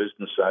into the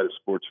business side of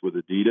sports with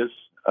Adidas.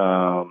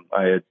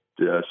 I had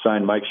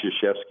signed Mike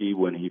Krzyzewski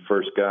when he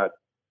first got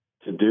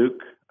to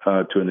Duke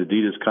to an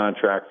Adidas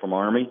contract from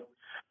Army.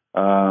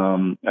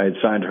 I had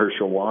signed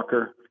Herschel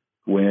Walker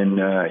when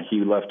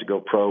he left to go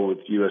pro with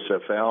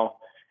USFL.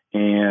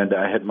 And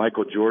I had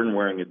Michael Jordan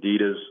wearing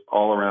Adidas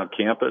all around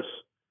campus.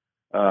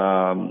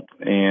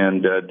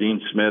 And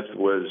Dean Smith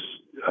was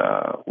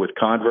with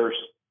Converse.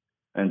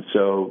 And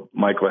so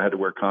Michael had to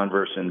wear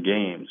Converse in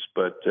games.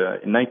 But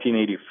in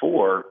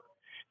 1984,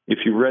 if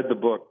you read the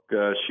book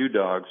Shoe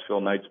Dogs,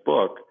 Phil Knight's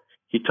book,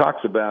 he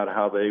talks about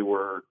how they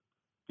were,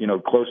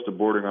 close to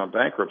bordering on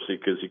bankruptcy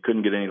because he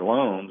couldn't get any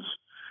loans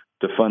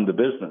to fund the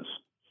business.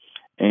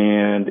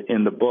 And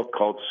in the book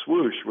called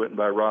Swoosh, written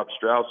by Rob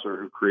Strausser,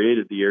 who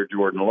created the Air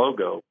Jordan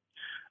logo,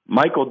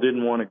 Michael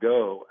didn't want to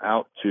go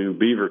out to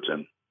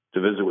Beaverton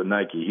to visit with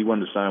Nike. He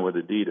wanted to sign with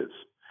Adidas.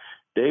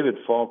 David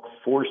Falk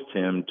forced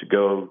him to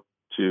go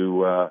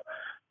to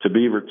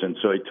Beaverton,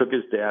 so he took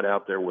his dad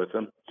out there with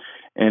him.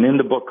 And in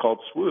the book called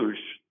Swoosh,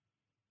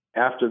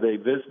 after they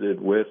visited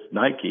with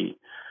Nike,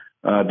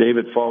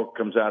 David Falk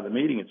comes out of the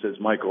meeting and says,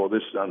 "Michael,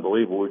 this is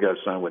unbelievable. We got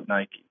to sign with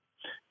Nike."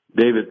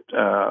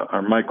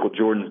 Michael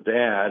Jordan's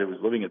dad, who was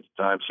living at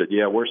the time, said,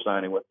 "Yeah, we're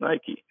signing with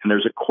Nike." And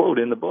there's a quote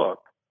in the book.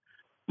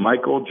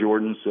 Michael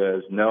Jordan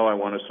says, "No, I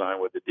want to sign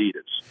with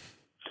Adidas."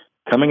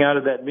 Coming out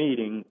of that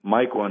meeting,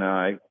 Michael and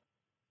I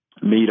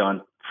meet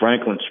on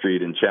Franklin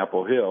Street in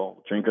Chapel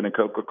Hill, drinking a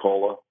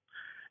Coca-Cola.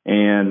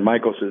 And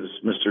Michael says,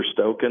 "Mr.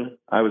 Stoken,"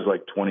 I was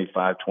like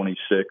 25,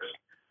 26.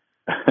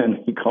 And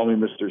he called me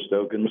Mr.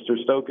 Stoken. "Mr.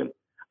 Stoken,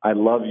 I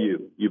love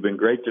you. You've been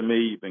great to me.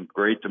 You've been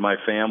great to my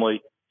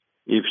family.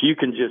 If you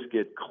can just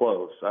get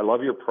close, I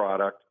love your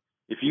product.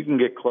 If you can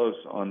get close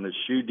on the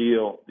shoe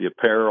deal, the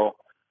apparel,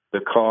 the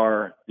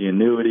car, the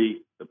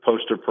annuity, the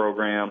poster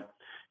program,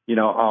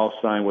 I'll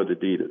sign with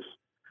Adidas."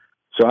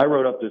 So I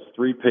wrote up this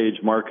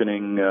 3-page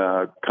marketing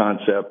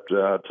concept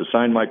to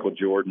sign Michael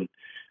Jordan.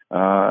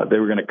 They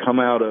were going to come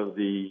out of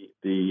the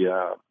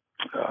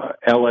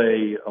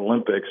LA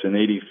Olympics in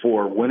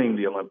 '84, winning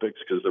the Olympics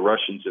because the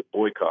Russians had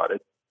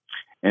boycotted,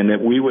 and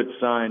that we would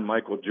sign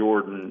Michael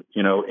Jordan,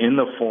 in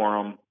the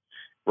Forum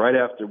right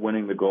after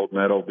winning the gold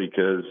medal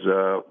because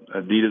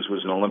Adidas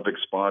was an Olympic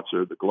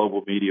sponsor. The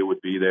global media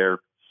would be there.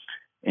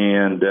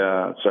 And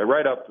so I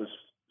write up this,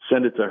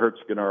 send it to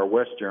Herzogenaurach,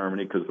 West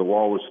Germany, because the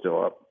wall was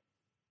still up.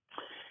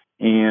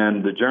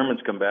 And the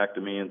Germans come back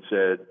to me and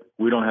said,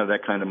 "We don't have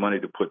that kind of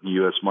money to put in the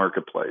U.S.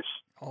 marketplace."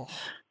 Oh.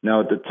 Now,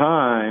 at the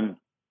time,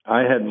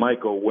 I had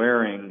Michael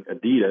wearing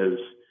Adidas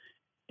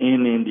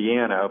in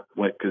Indiana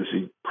because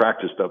he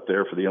practiced up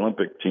there for the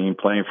Olympic team,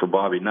 playing for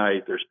Bobby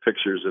Knight. There's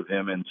pictures of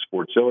him in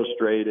Sports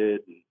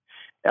Illustrated and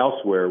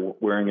elsewhere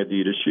wearing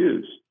Adidas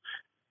shoes.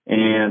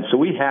 And so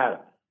we had him.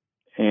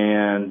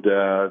 And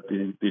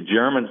the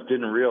Germans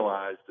didn't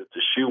realize that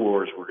the shoe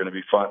wars were going to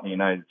be fought in the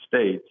United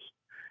States.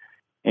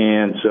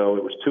 And so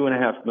it was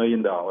 $2.5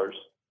 million.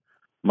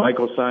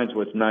 Michael signs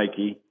with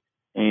Nike,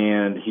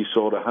 and he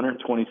sold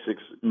 $126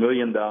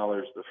 million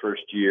the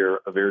first year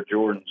of Air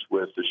Jordans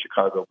with the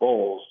Chicago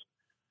Bulls,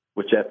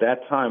 which at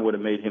that time would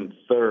have made him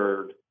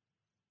third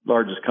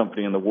largest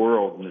company in the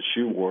world in the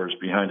shoe wars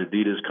behind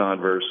Adidas,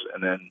 Converse,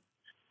 and then,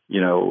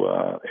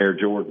 Air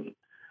Jordan.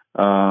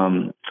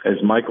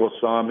 As Michael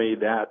saw me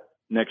that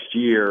next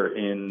year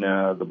in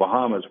the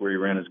Bahamas where he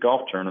ran his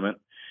golf tournament,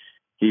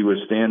 he was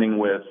standing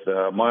with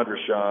Ahmad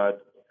Rashad,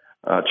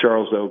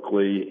 Charles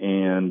Oakley,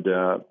 and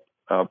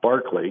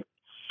Barkley.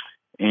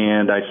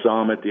 And I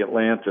saw him at the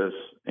Atlantis,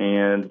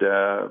 and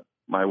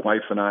my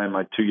wife and I and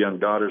my 2 young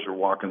daughters were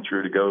walking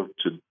through to go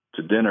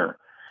to dinner.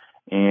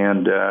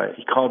 And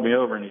he called me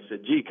over and he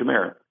said, "Gee, come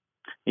here."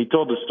 He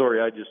told the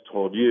story I just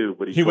told you,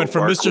 but he went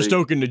from Barkley, Mr.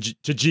 Stoken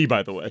to G,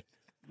 by the way.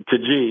 To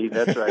G,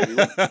 that's right. He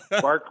went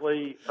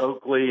Barkley,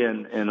 Oakley,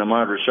 and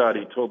Ahmad Rashad.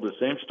 He told the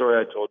same story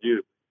I told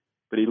you.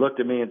 But he looked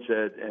at me and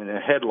said, in a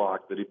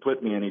headlock that he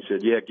put me in, he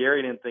said, "Yeah,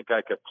 Gary didn't think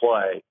I could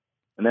play,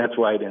 and that's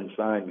why he didn't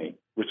sign me,"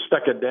 which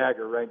stuck a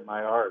dagger right in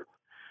my heart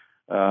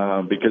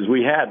because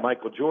we had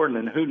Michael Jordan,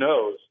 and who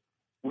knows,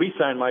 we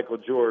signed Michael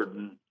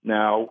Jordan.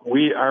 Now,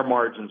 our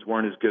margins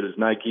weren't as good as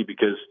Nike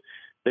because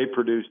they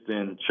produced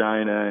in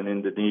China and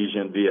Indonesia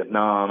and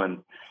Vietnam,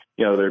 and,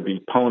 there'd be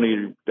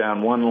Pony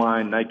down one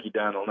line, Nike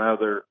down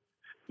another,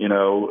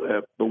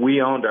 but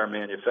we owned our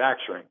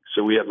manufacturing,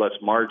 so we had less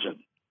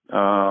margin.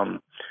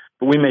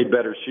 But we made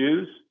better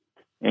shoes,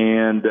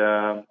 and,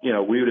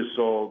 we would have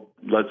sold,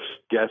 let's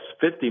guess,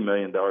 $50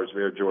 million of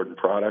Air Jordan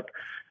product.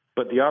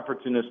 But the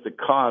opportunistic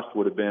cost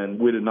would have been,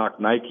 we'd have knocked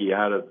Nike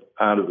out of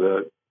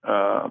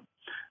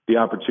the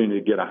opportunity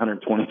to get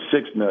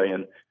 $126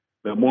 million.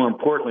 But more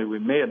importantly, we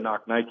may have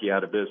knocked Nike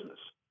out of business.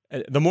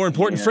 The more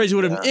important phrase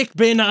would have been, "Ich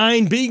bin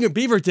ein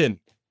Beaverton."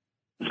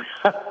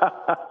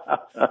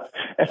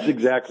 That's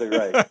exactly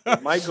right.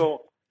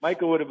 Michael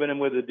would have been in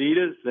with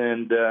Adidas,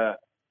 and,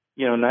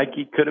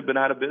 Nike could have been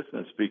out of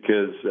business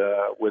because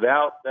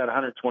without that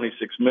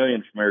 $126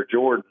 million from Air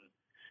Jordan,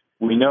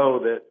 we know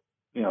that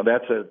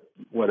that's a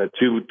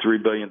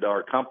 $2-3 billion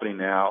company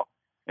now,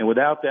 and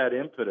without that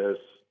impetus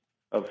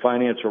of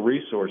financial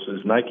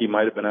resources, Nike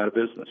might have been out of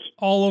business.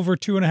 All over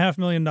 $2.5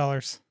 million.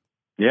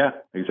 Yeah,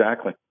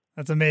 exactly.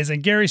 That's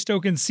amazing. Gary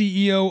Stoken,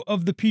 CEO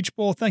of the Peach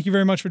Bowl. Thank you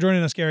very much for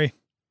joining us, Gary.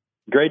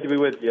 Great to be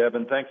with you,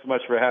 Evan. Thanks so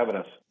much for having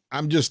us.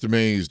 I'm just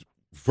amazed,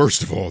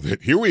 first of all,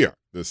 that here we are,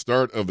 the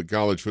start of the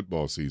college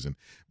football season.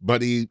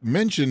 But he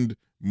mentioned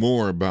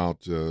more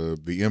about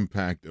the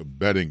impact of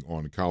betting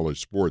on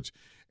college sports.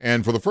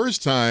 And for the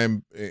first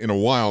time in a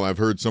while, I've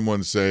heard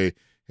someone say,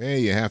 hey,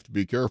 you have to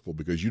be careful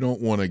because you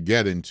don't want to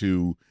get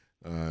into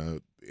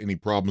any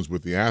problems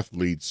with the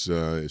athletes,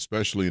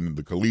 especially in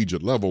the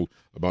collegiate level,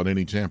 about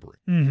any tampering.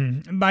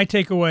 Mm-hmm. My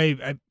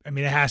takeaway, I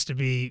mean, it has to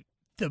be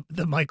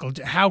the Michael,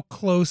 how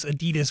close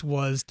Adidas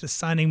was to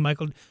signing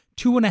Michael.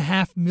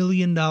 $2.5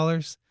 million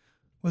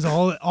was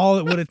all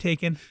it would have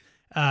taken.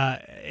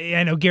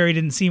 I know Gary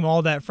didn't seem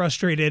all that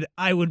frustrated.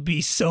 I would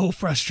be so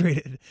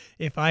frustrated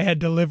if I had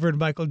delivered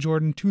Michael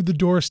Jordan to the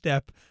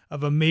doorstep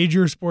of a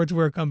major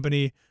sportswear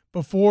company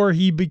before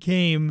he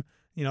became,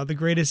 the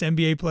greatest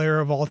NBA player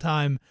of all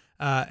time.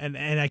 And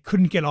I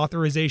couldn't get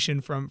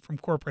authorization from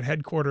corporate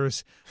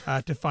headquarters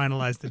to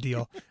finalize the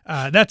deal.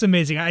 That's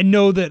amazing. I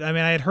know that, I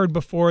had heard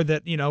before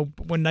that,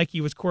 when Nike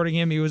was courting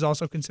him, he was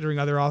also considering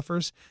other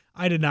offers.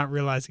 I did not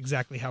realize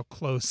exactly how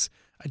close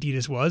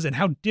Adidas was and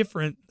how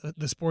different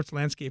the sports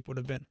landscape would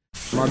have been.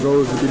 My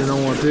goal is to be the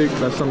number one pick.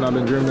 That's something I've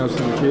been dreaming of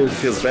since a kid. It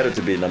feels better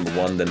to be number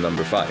 1 than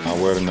number 5.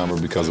 I wear the number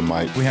because of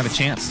Mike. We have a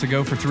chance to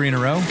go for 3 in a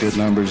row. Good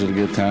numbers at a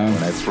good time.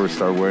 When I first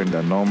started wearing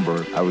that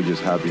number, I was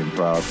just happy and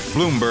proud.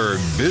 Bloomberg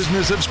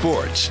Business of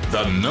Sports,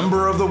 the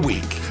number of the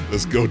week.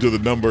 Let's go to the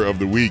number of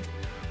the week.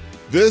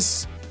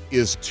 This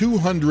is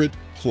 200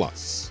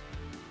 plus.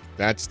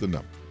 That's the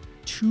number.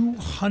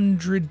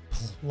 200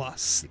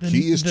 plus. The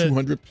key is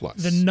 200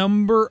 plus. The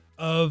number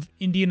of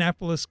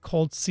Indianapolis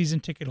Colts season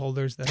ticket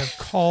holders that have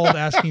called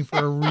asking for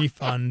a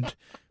refund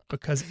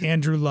because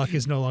Andrew Luck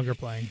is no longer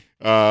playing.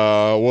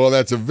 Well,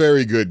 that's a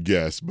very good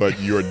guess, but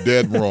you're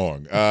dead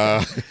wrong.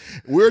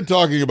 We're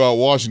talking about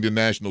Washington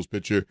Nationals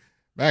pitcher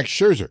Max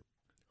Scherzer,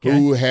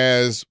 who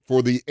has,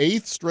 for the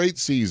 8th straight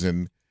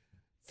season,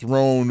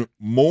 thrown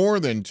more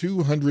than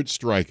 200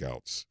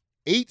 strikeouts.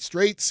 8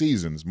 straight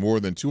seasons,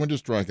 more than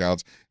 200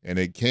 strikeouts, and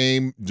it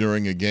came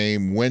during a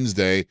game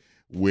Wednesday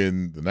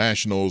when the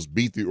Nationals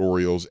beat the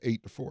Orioles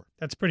 8-4.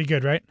 That's pretty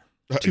good, right?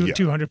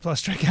 200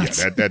 plus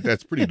strikeouts. Yeah,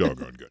 that's pretty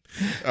doggone good.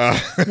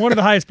 One of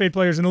the highest paid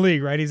players in the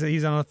league, right?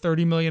 He's on a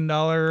 $30 million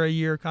a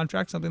year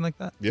contract, something like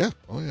that. Yeah,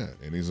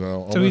 and he's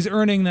he's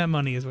earning that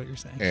money, is what you're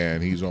saying.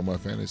 And he's on my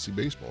fantasy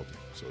baseball team,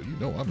 so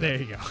I'm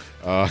there. You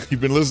go. You've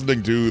been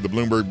listening to the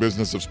Bloomberg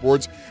Business of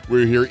Sports.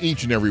 We're here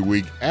each and every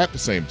week at the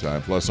same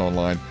time, plus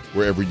online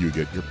wherever you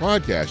get your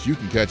podcast. You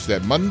can catch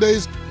that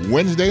Mondays,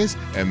 Wednesdays,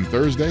 and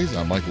Thursdays.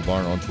 I'm Michael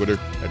Barr on Twitter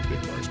at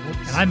Big Bar Sports.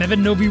 And I'm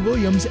Evan Novi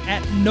Williams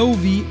at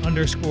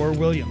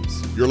Novi_Williams.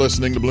 You're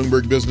listening to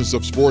Bloomberg Business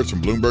of Sports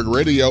from Bloomberg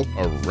Radio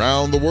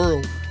around the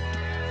world.